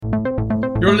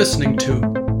You're listening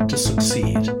to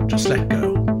Succeed, Just Let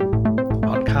Go, a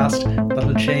podcast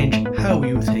that'll change how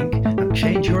you think and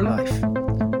change your life.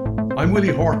 I'm Willie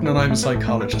Horton and I'm a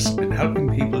psychologist, been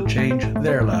helping people change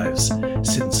their lives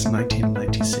since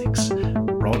 1996.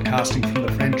 Broadcasting from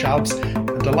the French Alps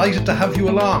and delighted to have you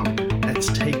along. Let's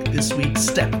take this week's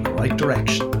step in the right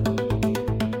direction.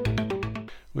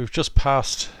 We've just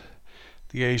passed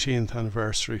the 18th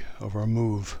anniversary of our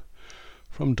move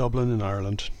from Dublin in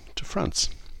Ireland to France.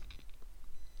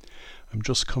 I'm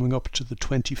just coming up to the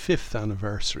 25th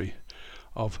anniversary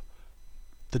of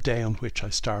the day on which I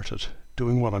started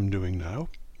doing what I'm doing now,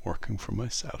 working for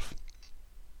myself.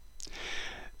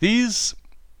 These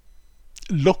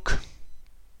look,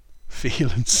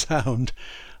 feel and sound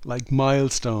like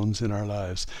milestones in our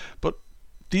lives, but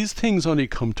these things only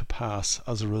come to pass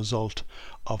as a result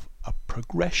of a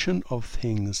progression of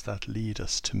things that lead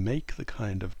us to make the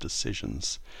kind of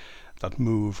decisions that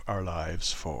move our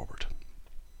lives forward.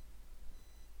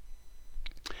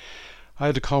 I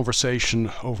had a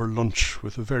conversation over lunch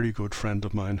with a very good friend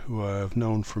of mine who I have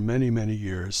known for many, many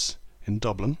years in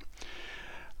Dublin.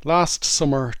 Last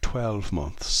summer, 12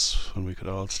 months, when we could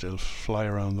all still fly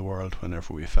around the world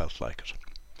whenever we felt like it.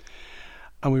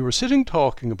 And we were sitting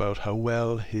talking about how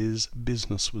well his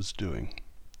business was doing.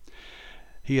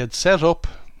 He had set up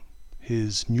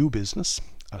his new business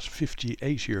at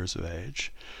 58 years of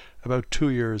age, about 2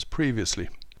 years previously,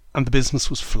 and the business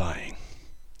was flying.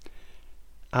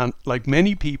 And like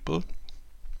many people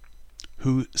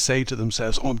who say to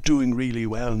themselves, I'm doing really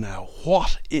well now,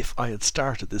 what if I had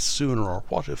started this sooner, or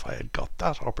what if I had got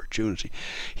that opportunity?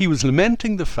 He was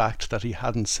lamenting the fact that he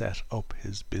hadn't set up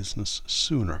his business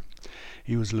sooner.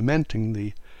 He was lamenting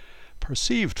the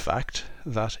perceived fact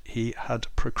that he had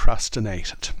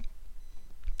procrastinated.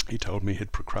 He told me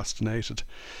he'd procrastinated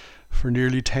for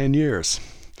nearly 10 years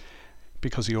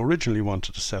because he originally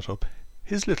wanted to set up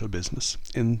his little business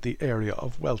in the area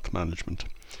of wealth management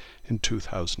in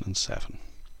 2007.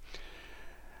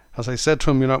 As I said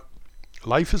to him,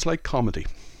 life is like comedy.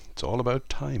 It's all about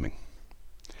timing.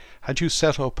 Had you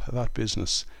set up that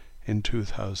business in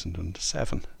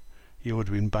 2007, you would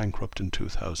have been bankrupt in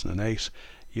 2008.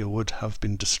 You would have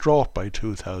been distraught by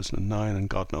 2009, and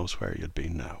God knows where you'd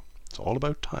been now. It's all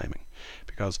about timing.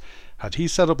 Because had he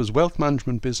set up his wealth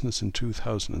management business in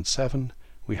 2007,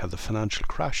 we had the financial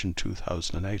crash in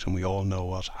 2008, and we all know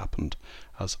what happened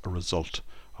as a result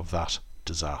of that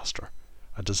disaster.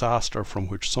 A disaster from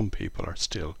which some people are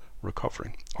still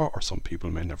recovering, or some people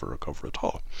may never recover at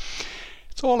all.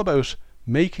 It's all about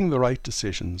making the right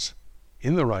decisions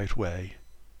in the right way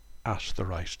at the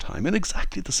right time. In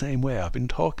exactly the same way, I've been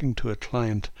talking to a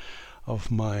client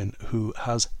of mine who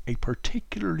has a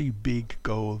particularly big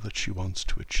goal that she wants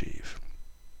to achieve.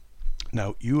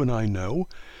 Now, you and I know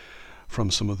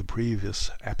from some of the previous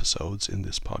episodes in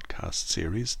this podcast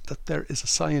series that there is a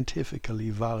scientifically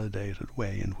validated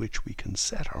way in which we can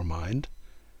set our mind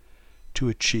to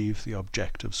achieve the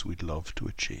objectives we'd love to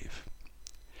achieve.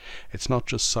 It's not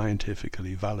just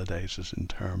scientifically validated in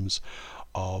terms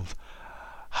of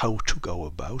how to go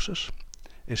about it.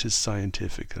 It is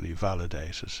scientifically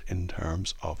validated in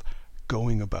terms of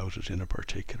going about it in a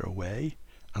particular way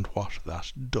and what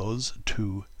that does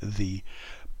to the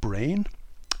brain,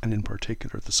 and in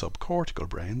particular the subcortical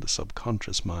brain, the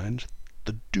subconscious mind,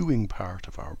 the doing part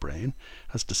of our brain,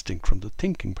 as distinct from the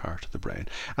thinking part of the brain.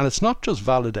 And it's not just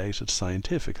validated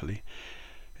scientifically,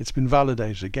 it's been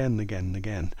validated again and again and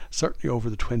again. Certainly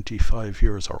over the 25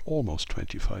 years, or almost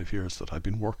 25 years that I've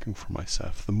been working for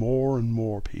myself, the more and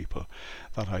more people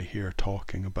that I hear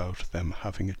talking about them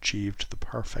having achieved the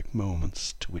perfect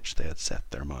moments to which they had set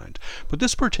their mind. But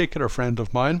this particular friend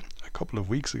of mine, a couple of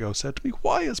weeks ago, said to me,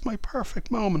 why has my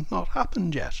perfect moment not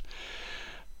happened yet?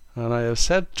 And I have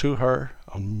said to her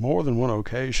on more than one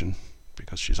occasion,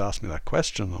 because she's asked me that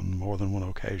question on more than one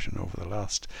occasion over the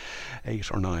last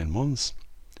 8 or 9 months,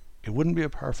 it wouldn't be a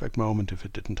perfect moment if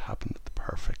it didn't happen at the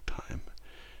perfect time.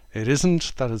 It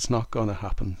isn't that it's not going to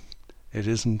happen. It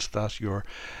isn't that you're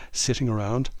sitting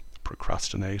around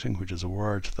procrastinating, which is a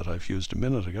word that I've used a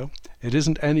minute ago. It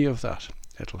isn't any of that.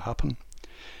 It'll happen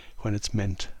when it's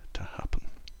meant to happen.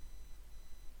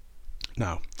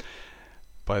 Now,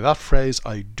 by that phrase,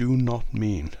 I do not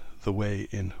mean the way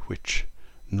in which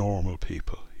normal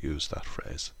people use that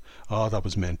phrase. Oh, that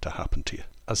was meant to happen to you,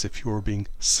 as if you were being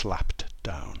slapped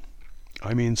down.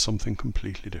 I mean something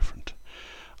completely different.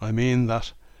 I mean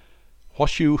that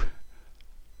what you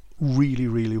really,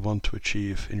 really want to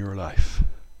achieve in your life,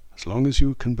 as long as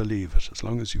you can believe it, as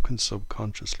long as you can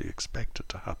subconsciously expect it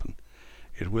to happen,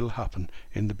 it will happen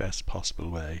in the best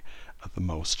possible way at the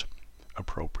most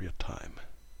appropriate time.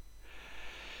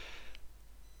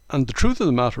 And the truth of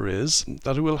the matter is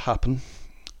that it will happen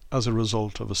as a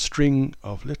result of a string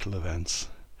of little events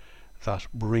that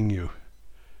bring you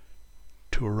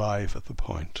to arrive at the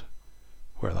point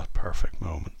where that perfect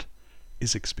moment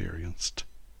is experienced,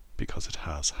 because it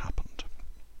has happened.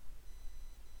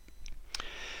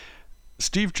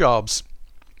 Steve Jobs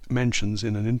mentions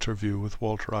in an interview with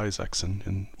Walter Isaacson,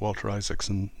 in Walter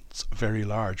Isaacson's very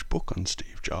large book on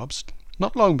Steve Jobs,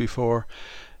 not long before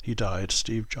he died,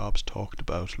 Steve Jobs talked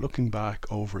about looking back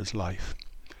over his life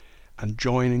and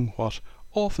joining what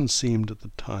often seemed at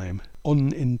the time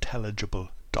unintelligible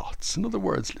dots. In other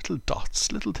words, little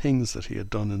dots, little things that he had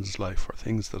done in his life, or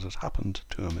things that had happened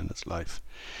to him in his life,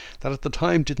 that at the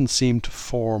time didn't seem to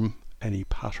form any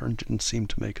pattern, didn't seem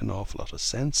to make an awful lot of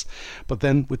sense. But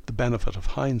then, with the benefit of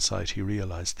hindsight, he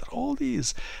realized that all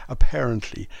these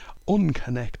apparently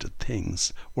unconnected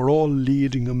things were all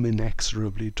leading him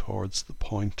inexorably towards the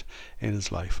point in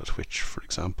his life at which, for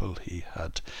example, he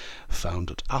had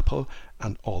founded Apple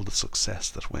and all the success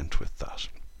that went with that.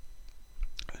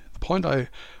 The point I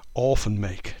often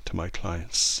make to my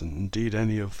clients, and indeed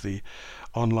any of the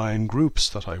online groups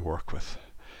that I work with,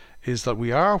 is that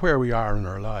we are where we are in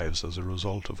our lives as a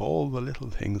result of all the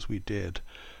little things we did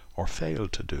or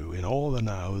failed to do in all the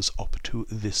nows up to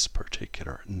this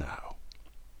particular now.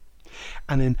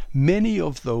 And in many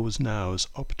of those nows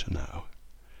up to now,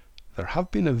 there have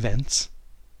been events,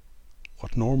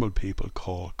 what normal people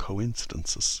call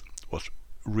coincidences, what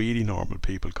really normal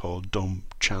people call dumb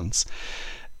chance.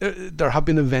 There have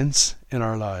been events in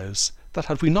our lives that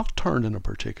had we not turned in a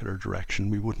particular direction,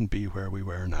 we wouldn't be where we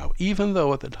were now, even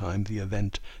though at the time the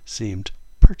event seemed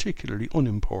particularly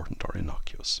unimportant or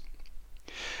innocuous.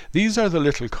 These are the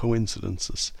little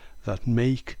coincidences that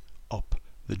make up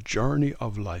the journey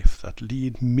of life that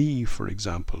lead me, for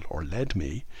example, or led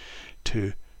me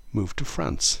to move to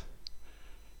France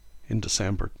in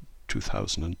December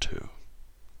 2002,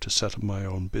 to set up my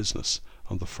own business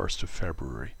on the 1st of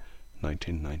February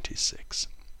 1996.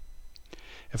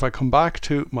 If I come back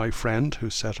to my friend who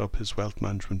set up his wealth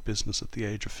management business at the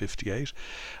age of 58,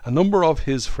 a number of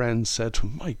his friends said to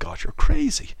him, "My God, you're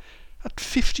crazy. At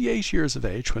 58 years of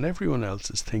age, when everyone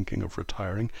else is thinking of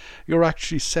retiring, you're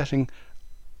actually setting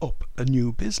up a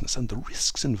new business and the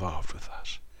risks involved with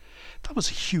that. That was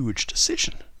a huge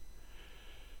decision."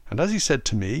 And as he said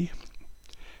to me,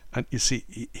 and you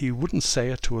see, he wouldn't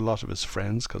say it to a lot of his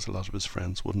friends because a lot of his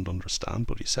friends wouldn't understand,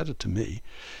 but he said it to me.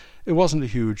 It wasn't a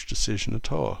huge decision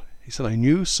at all. He said, "I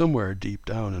knew somewhere deep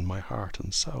down in my heart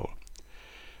and soul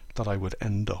that I would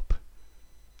end up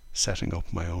setting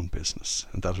up my own business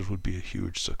and that it would be a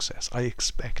huge success. I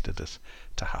expected it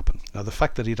to happen." Now, the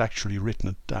fact that he'd actually written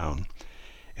it down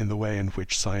in the way in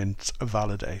which science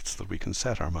validates that we can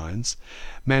set our minds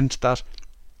meant that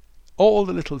all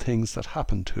the little things that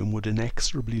happened to him would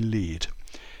inexorably lead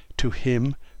to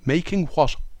him making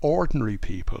what ordinary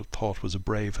people thought was a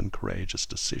brave and courageous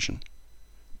decision.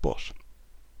 But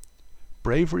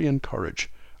bravery and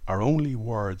courage are only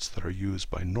words that are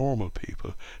used by normal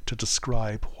people to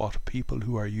describe what people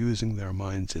who are using their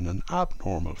minds in an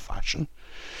abnormal fashion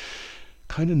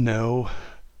kind of know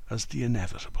as the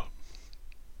inevitable.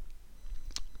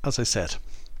 As I said,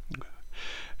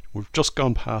 we've just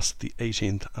gone past the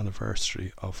 18th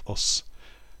anniversary of us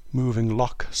moving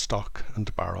lock, stock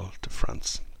and barrel to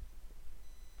France.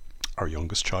 Our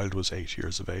youngest child was 8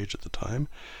 years of age at the time.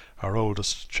 Our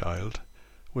oldest child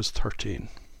was 13.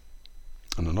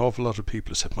 And an awful lot of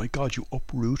people said, "My God, you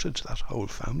uprooted that whole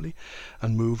family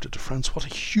and moved it to France. What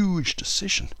a huge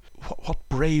decision. What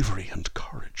bravery and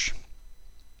courage."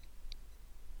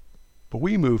 But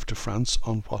we moved to France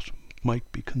on what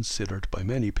might be considered by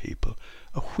many people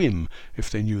a whim if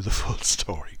they knew the full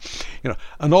story.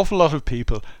 An awful lot of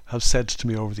people have said to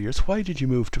me over the years, "Why did you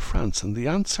move to France?" And the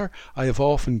answer I have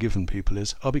often given people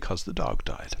is, because the dog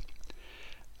died.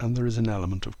 And there is an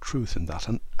element of truth in that.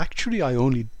 And actually I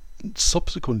only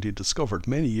subsequently discovered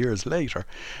many years later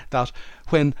that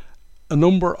when a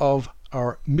number of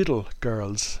our middle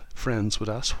girls' friends would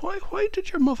ask, why did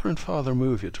your mother and father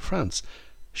move you to France?"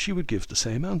 she would give the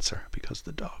same answer: because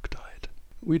the dog died.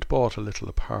 We'd bought a little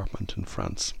apartment in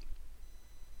France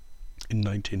in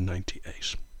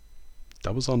 1998.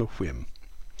 That was on a whim.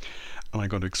 And I'm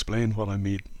going to explain what I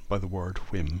mean by the word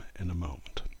whim in a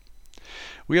moment.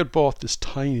 We had bought this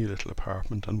tiny little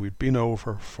apartment and we'd been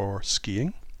over for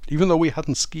skiing. Even though we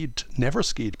hadn't never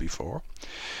skied before,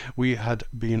 we had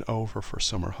been over for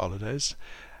summer holidays.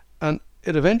 And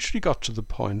it eventually got to the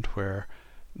point where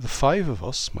the five of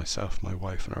us, myself, my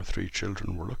wife and our 3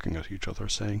 children, were looking at each other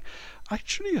saying,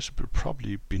 actually it would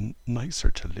probably be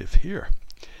nicer to live here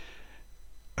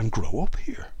and grow up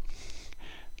here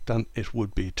than it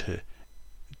would be to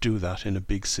do that in a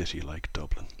big city like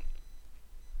Dublin.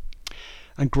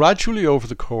 And gradually, over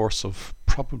the course of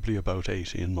probably about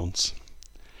 18 months,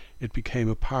 it became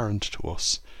apparent to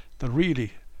us that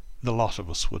really the lot of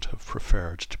us would have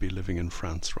preferred to be living in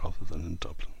France rather than in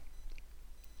Dublin.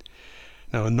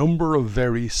 Now, a number of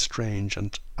very strange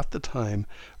and, at the time,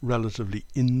 relatively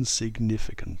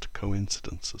insignificant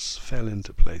coincidences fell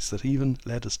into place that even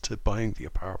led us to buying the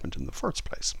apartment in the first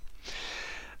place.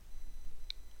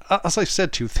 As I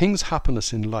said to you, things happen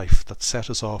us in life that set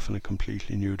us off in a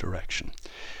completely new direction.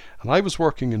 And I was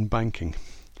working in banking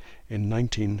in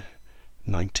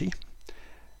 1990.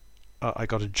 I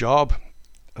got a job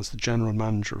as the general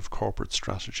manager of corporate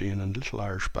strategy in a little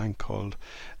Irish bank called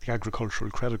the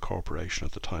Agricultural Credit Corporation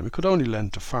at the time. It could only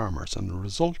lend to farmers, and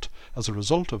as a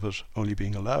result of it only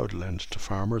being allowed to lend to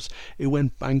farmers, it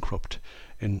went bankrupt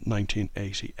in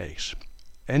 1988.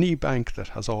 Any bank that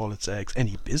has all its eggs,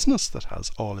 any business that has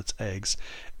all its eggs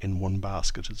in one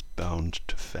basket is bound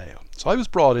to fail. So I was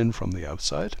brought in from the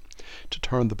outside to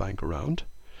turn the bank around.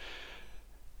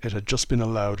 It had just been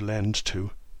allowed to lend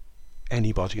to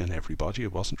anybody and everybody.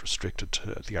 It wasn't restricted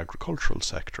to the agricultural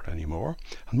sector anymore.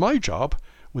 And my job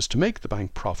was to make the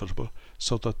bank profitable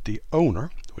so that the owner,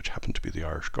 which happened to be the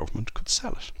Irish government, could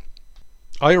sell it.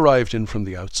 I arrived in from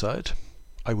the outside.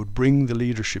 I would bring the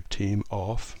leadership team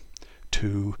off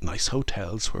to nice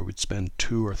hotels where we'd spend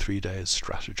 2 or 3 days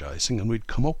strategizing, and we'd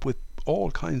come up with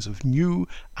all kinds of new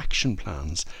action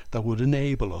plans that would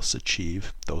enable us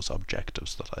achieve those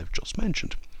objectives that I've just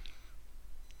mentioned.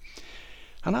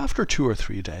 And after 2 or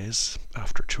 3 days,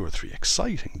 after 2 or 3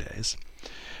 exciting days,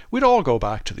 we'd all go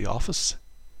back to the office,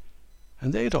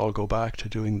 and they'd all go back to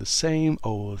doing the same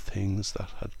old things that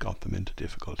had got them into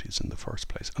difficulties in the first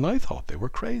place. And I thought they were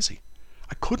crazy.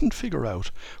 I couldn't figure out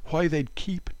why they'd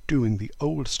keep doing the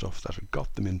old stuff that had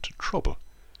got them into trouble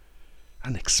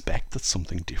and expect that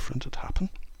something different had happened.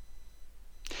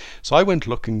 So I went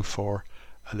looking for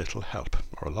a little help,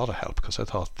 or a lot of help, because I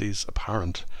thought these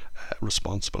apparent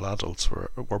responsible adults were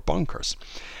bonkers.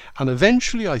 And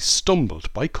eventually I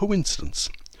stumbled, by coincidence,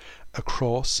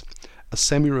 across a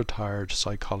semi-retired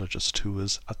psychologist who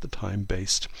was at the time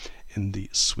based in the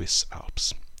Swiss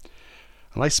Alps.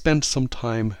 And I spent some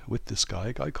time with this guy,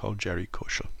 a guy called Jerry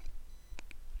Kuschel.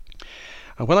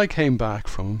 And when I came back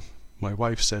from him, my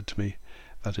wife said to me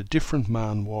that a different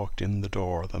man walked in the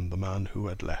door than the man who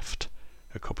had left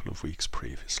a couple of weeks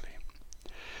previously.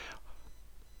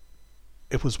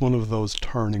 It was one of those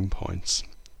turning points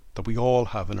that we all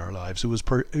have in our lives.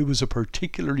 It was a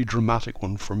particularly dramatic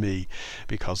one for me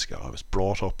because I was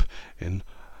brought up in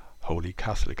Holy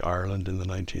Catholic Ireland in the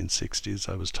 1960s.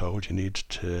 I was told you need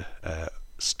to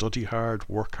study hard,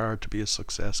 work hard to be a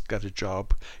success, get a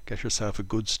job, get yourself a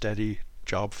good steady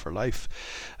job for life,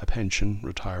 a pension,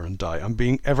 retire and die. I'm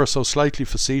being ever so slightly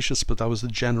facetious, but that was the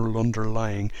general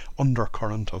underlying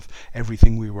undercurrent of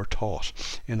everything we were taught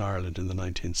in Ireland in the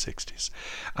 1960s.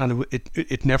 And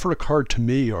it never occurred to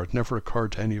me, or it never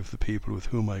occurred to any of the people with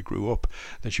whom I grew up,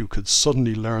 that you could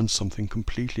suddenly learn something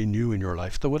completely new in your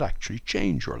life that would actually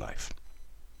change your life.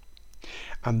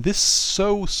 And this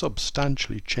so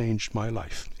substantially changed my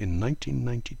life in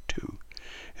 1992.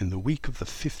 In the week of the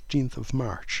 15th of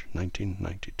March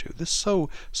 1992. This so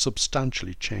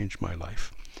substantially changed my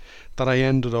life that I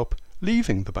ended up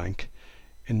leaving the bank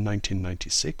in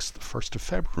 1996, the 1st of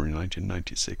February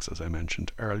 1996, as I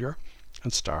mentioned earlier,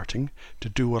 and starting to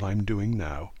do what I'm doing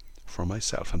now for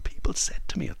myself. And people said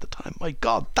to me at the time, my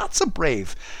God, that's a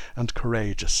brave and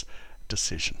courageous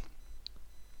decision.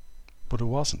 But it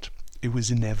wasn't. It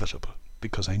was inevitable,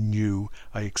 because I knew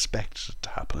I expected it to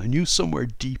happen. I knew somewhere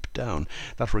deep down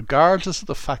that regardless of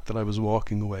the fact that I was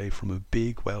walking away from a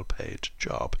big, well-paid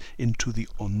job into the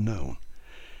unknown,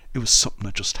 it was something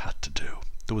I just had to do.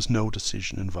 There was no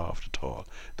decision involved at all.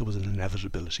 There was an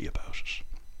inevitability about it.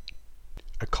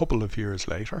 A couple of years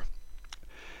later,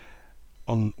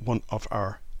 on one of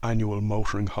our annual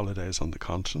motoring holidays on the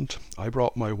continent, I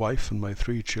brought my wife and my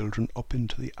 3 children up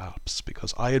into the Alps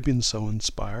because I had been so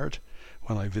inspired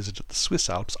when I visited the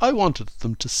Swiss Alps. I wanted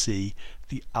them to see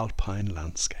the alpine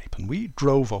landscape, and we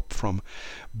drove up from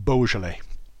Beaujolais,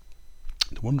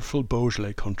 the wonderful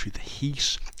Beaujolais country, the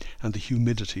heat and the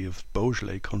humidity of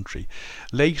Beaujolais country,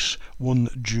 late one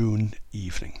June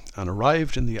evening, and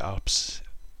arrived in the Alps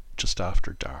just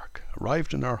after dark.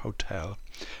 Arrived in our hotel,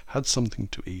 had something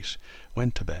to eat,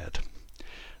 went to bed,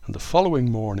 and the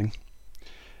following morning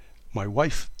my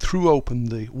wife threw open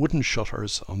the wooden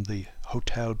shutters on the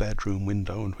hotel bedroom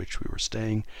window in which we were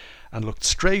staying and looked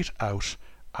straight out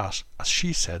at, as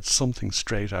she said, something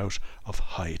straight out of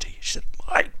Heidi. She said,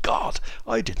 my God,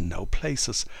 I didn't know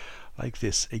places like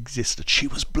this existed. She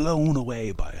was blown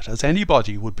away by it, as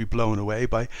anybody would be blown away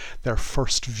by their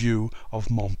first view of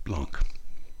Mont Blanc.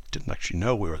 Didn't actually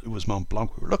know it was Mont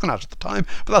Blanc we were looking at the time,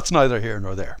 but that's neither here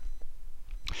nor there.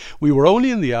 We were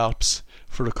only in the Alps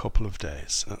for a couple of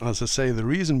days. And as I say, the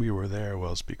reason we were there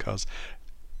was because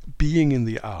being in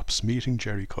the Alps, meeting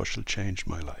Gerry Kushel, changed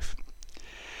my life.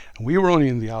 And we were only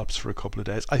in the Alps for a couple of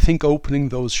days. I think opening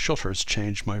those shutters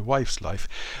changed my wife's life.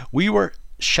 We were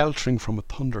sheltering from a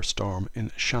thunderstorm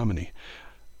in Chamonix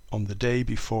on the day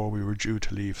before we were due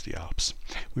to leave the Alps.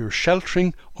 We were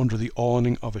sheltering under the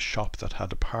awning of a shop that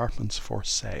had apartments for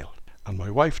sale. And my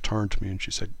wife turned to me and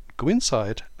she said, "Go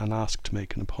inside and ask to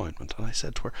make an appointment." And I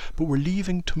said to her, "But we're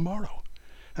leaving tomorrow."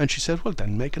 And she said, "Well,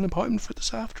 then make an appointment for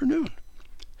this afternoon."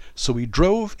 So we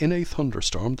drove in a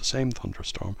thunderstorm, the same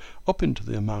thunderstorm, up into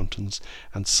the mountains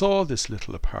and saw this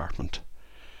little apartment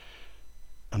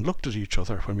and looked at each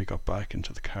other when we got back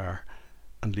into the car.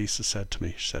 And Lisa said to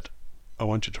me, she said, "I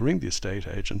want you to ring the estate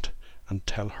agent and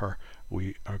tell her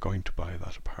we are going to buy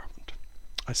that apartment."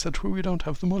 I said, "Well, we don't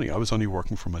have the money." I was only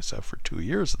working for myself for 2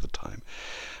 years at the time.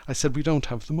 I said, "We don't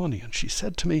have the money." And she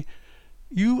said to me,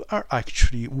 "You are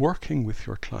actually working with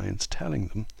your clients, telling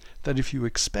them that if you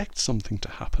expect something to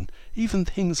happen, even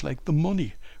things like the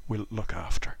money will look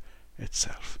after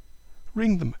itself.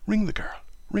 Ring the girl,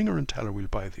 ring her and tell her we'll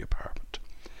buy the apartment."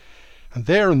 And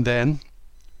there and then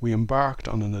we embarked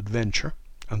on an adventure,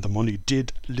 and the money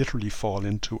did literally fall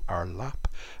into our lap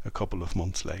a couple of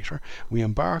months later. We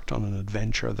embarked on an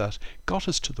adventure that got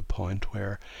us to the point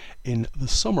where in the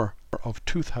summer of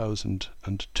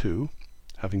 2002,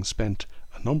 having spent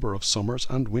a number of summers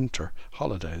and winter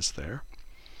holidays there,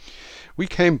 we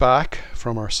came back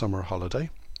from our summer holiday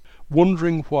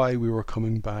wondering why we were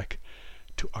coming back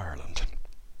to Ireland.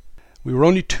 We were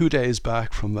only 2 days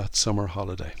back from that summer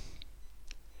holiday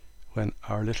when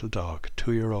our little dog,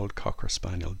 2-year-old Cocker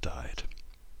Spaniel, died.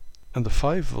 And the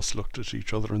 5 of us looked at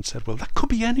each other and said, "Well, that could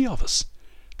be any of us.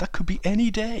 That could be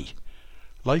any day.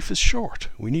 Life is short.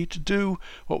 We need to do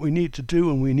what we need to do,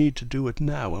 and we need to do it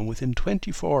now." And within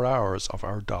 24 hours of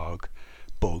our dog,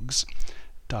 Bugs,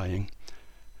 dying,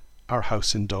 our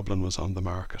house in Dublin was on the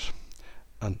market.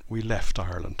 And we left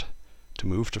Ireland to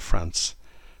move to France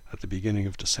at the beginning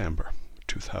of December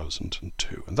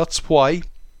 2002. And that's why,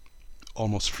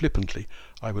 almost flippantly,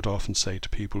 I would often say to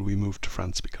people, we moved to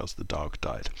France because the dog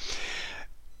died.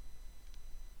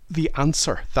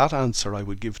 That answer I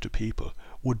would give to people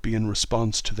would be in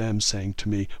response to them saying to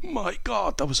me, "My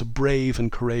God, that was a brave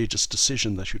and courageous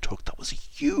decision that you took. That was a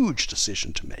huge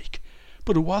decision to make."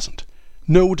 But it wasn't.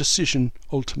 No decision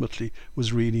ultimately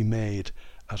was really made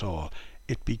at all.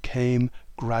 It became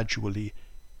gradually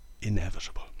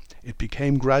inevitable. It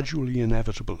became gradually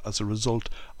inevitable as a result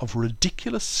of a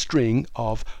ridiculous string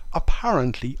of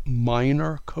apparently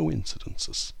minor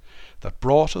coincidences that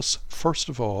brought us, first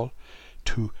of all,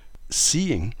 to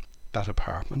seeing that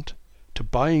apartment, to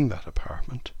buying that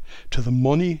apartment, to the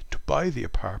money to buy the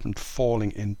apartment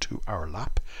falling into our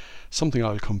lap, something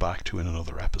I'll come back to in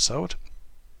another episode,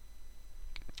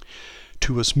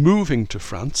 to us moving to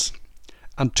France,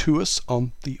 and to us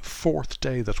on the 4th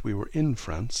day that we were in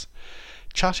France,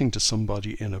 chatting to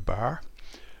somebody in a bar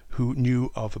who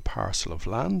knew of a parcel of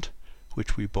land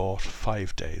which we bought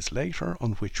 5 days later,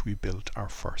 on which we built our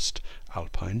first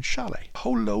alpine chalet. A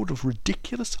whole load of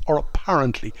ridiculous, or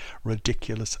apparently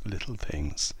ridiculous, little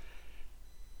things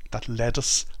that led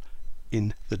us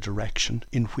in the direction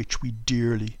in which we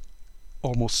dearly,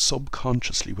 almost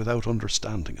subconsciously, without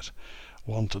understanding it,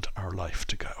 wanted our life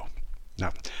to go.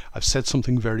 Now, I've said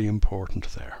something very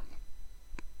important there.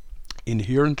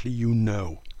 Inherently, you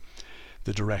know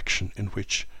the direction in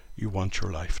which you want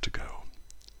your life to go.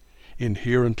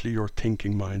 Inherently, your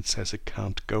thinking mind says it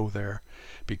can't go there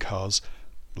because,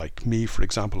 like me, for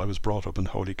example, I was brought up in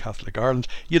Holy Catholic Ireland,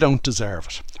 you don't deserve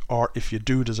it. Or if you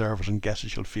do deserve it and get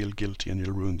it, you'll feel guilty and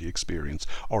you'll ruin the experience.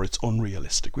 Or it's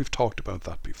unrealistic. We've talked about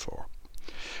that before.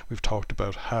 We've talked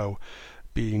about how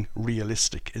being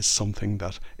realistic is something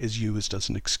that is used as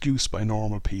an excuse by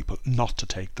normal people not to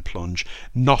take the plunge,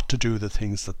 not to do the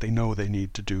things that they know they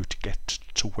need to do to get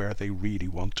to where they really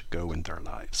want to go in their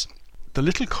lives. The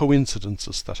little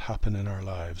coincidences that happen in our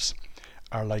lives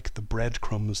are like the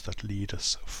breadcrumbs that lead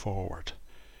us forward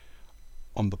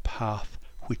on the path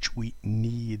which we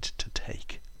need to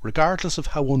take, regardless of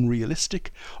how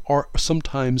unrealistic or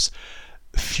sometimes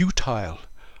futile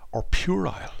or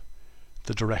puerile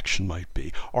the direction might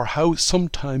be, or how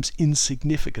sometimes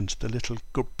insignificant the little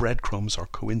breadcrumbs or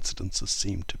coincidences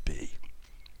seem to be.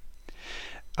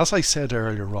 As I said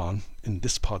earlier on in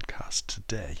this podcast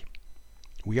today,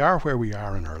 We are where we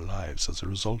are in our lives as a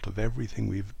result of everything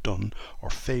we've done or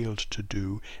failed to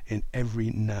do in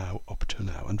every now up to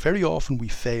now. And very often we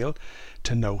fail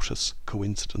to notice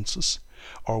coincidences,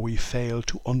 or we fail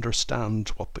to understand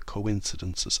what the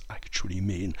coincidences actually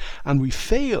mean. And we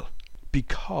fail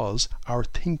because our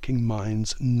thinking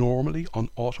minds, normally on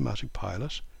automatic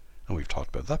pilot, and we've talked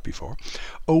about that before,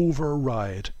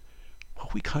 override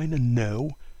what we kind of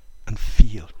know and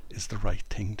feel is the right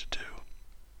thing to do.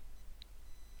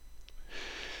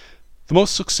 The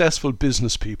most successful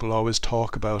business people always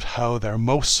talk about how their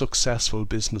most successful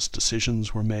business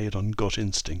decisions were made on gut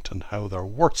instinct and how their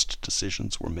worst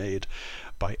decisions were made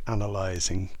by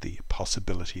analysing the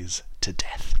possibilities to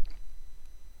death.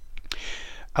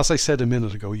 As I said a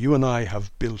minute ago, you and I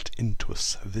have built into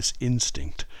us this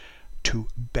instinct to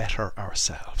better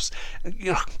ourselves.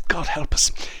 God help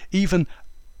us, even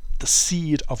the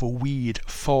seed of a weed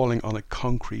falling on a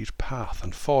concrete path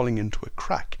and falling into a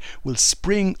crack will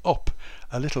spring up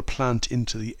a little plant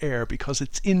into the air because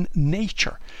it's in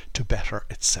nature to better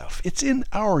itself. It's in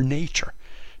our nature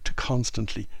to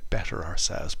constantly better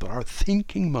ourselves, but our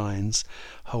thinking minds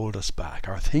hold us back.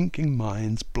 Our thinking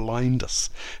minds blind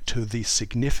us to the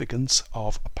significance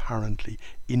of apparently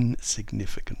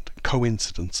insignificant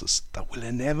coincidences that will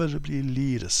inevitably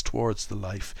lead us towards the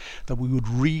life that we would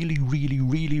really, really,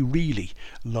 really, really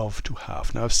love to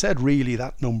have. Now, I've said really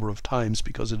that number of times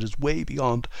because it is way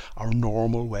beyond our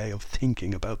normal way of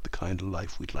thinking about the kind of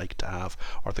life we'd like to have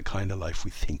or the kind of life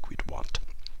we think we'd want.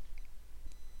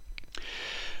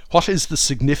 What is the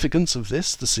significance of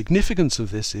this? The significance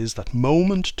of this is that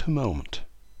moment to moment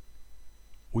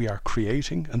we are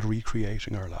creating and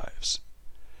recreating our lives.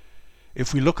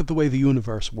 If we look at the way the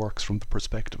universe works from the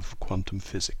perspective of quantum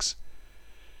physics,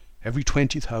 every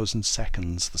 20,000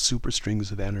 seconds the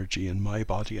superstrings of energy in my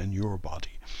body and your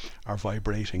body are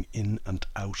vibrating in and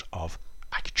out of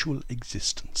actual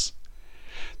existence.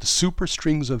 The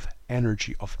superstrings of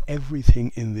energy of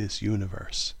everything in this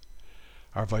universe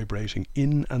are vibrating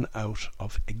in and out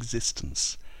of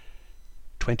existence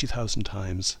 20,000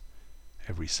 times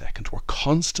every second. We're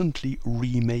constantly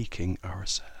remaking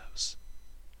ourselves.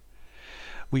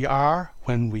 We are,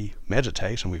 when we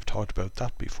meditate, and we've talked about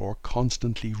that before,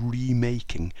 constantly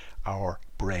remaking our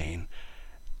brain,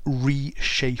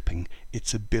 reshaping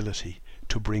its ability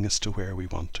to bring us to where we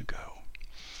want to go,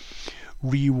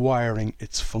 rewiring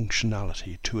its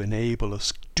functionality to enable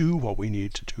us do what we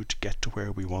need to do to get to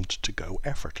where we want to go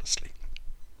effortlessly,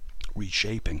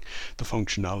 reshaping the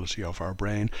functionality of our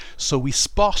brain so we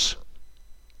spot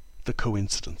the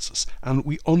coincidences and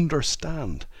we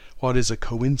understand what is a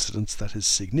coincidence that is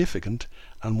significant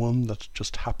and one that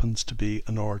just happens to be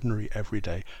an ordinary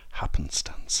everyday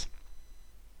happenstance.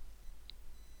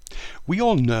 We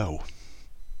all know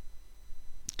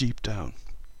deep down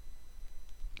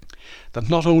that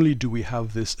not only do we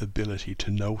have this ability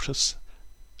to notice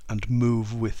and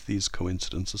move with these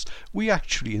coincidences, we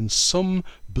actually, in some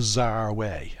bizarre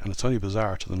way, and it's only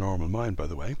bizarre to the normal mind, by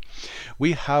the way,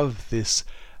 we have this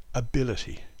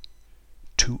ability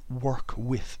to work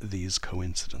with these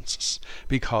coincidences.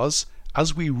 Because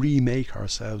as we remake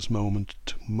ourselves moment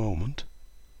to moment,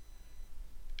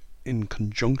 in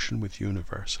conjunction with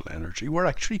universal energy, we're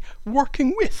actually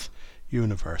working with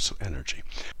universal energy.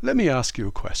 Let me ask you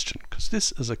a question, because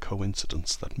this is a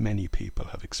coincidence that many people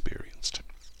have experienced.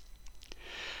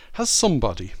 Has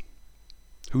somebody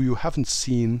who you haven't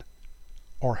seen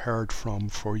or heard from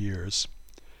for years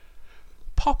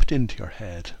popped into your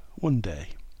head one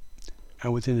day,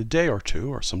 and within a day or two,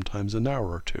 or sometimes an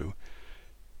hour or two,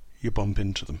 you bump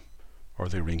into them, or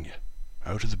they ring you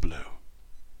out of the blue?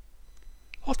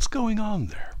 What's going on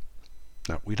there?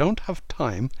 Now, we don't have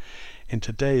time in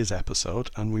today's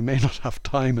episode, and we may not have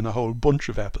time in a whole bunch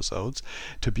of episodes,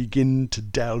 to begin to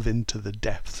delve into the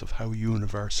depths of how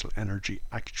universal energy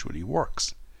actually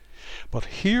works. But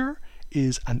here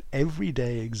is an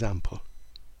everyday example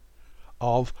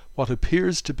of what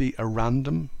appears to be a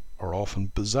random or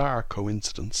often bizarre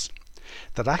coincidence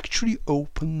that actually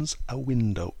opens a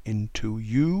window into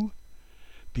you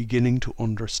beginning to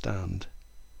understand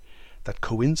that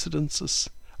coincidences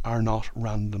are not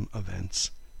random events.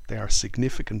 They are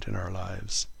significant in our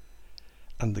lives,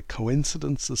 and the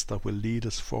coincidences that will lead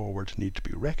us forward need to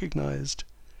be recognized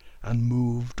and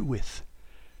moved with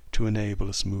to enable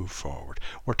us move forward.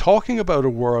 We're talking about a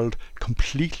world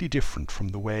completely different from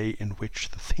the way in which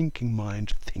the thinking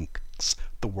mind thinks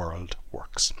the world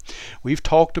works. We've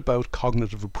talked about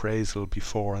cognitive appraisal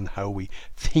before and how we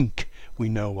think we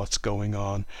know what's going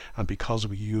on, and because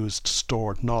we used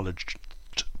stored knowledge,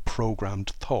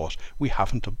 programmed thought, we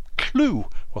haven't a clue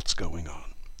what's going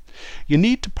on. You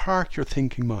need to park your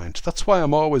thinking mind. That's why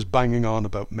I'm always banging on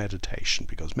about meditation,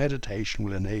 because meditation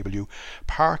will enable you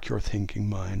park your thinking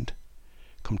mind,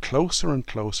 come closer and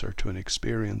closer to an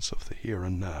experience of the here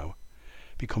and now,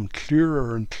 become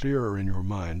clearer and clearer in your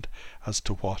mind as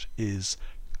to what is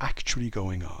actually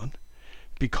going on,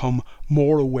 become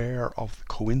more aware of the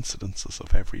coincidences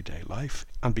of everyday life,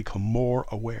 and become more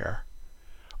aware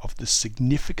of the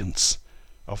significance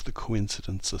of the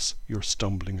coincidences you're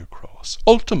stumbling across.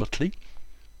 Ultimately,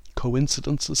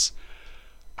 coincidences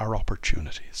are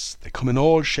opportunities. They come in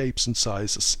all shapes and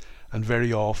sizes, and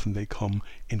very often they come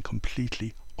in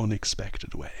completely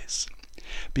unexpected ways.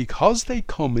 Because they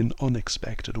come in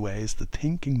unexpected ways, the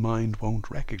thinking mind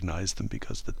won't recognize them,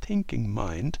 because the thinking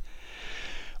mind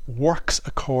works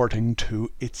according to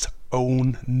its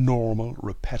own normal,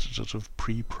 repetitive,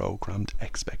 pre-programmed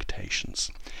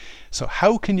expectations. So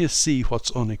how can you see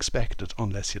what's unexpected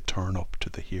unless you turn up to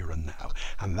the here and now?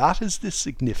 And that is the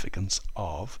significance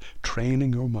of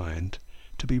training your mind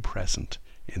to be present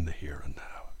in the here and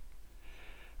now.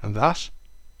 And that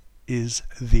is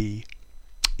the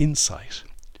insight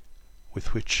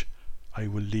with which I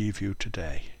will leave you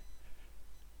today.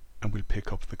 And we'll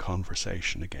pick up the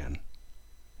conversation again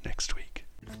next week.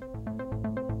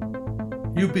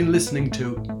 You've been listening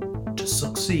to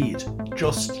Succeed,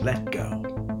 Just Let Go.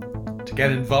 To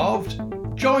get involved,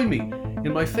 join me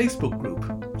in my Facebook group,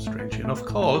 strangely enough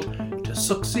called To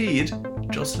Succeed,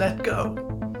 Just Let Go.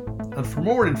 And for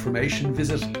more information,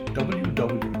 visit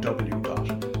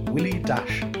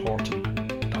www.willie-horton.com.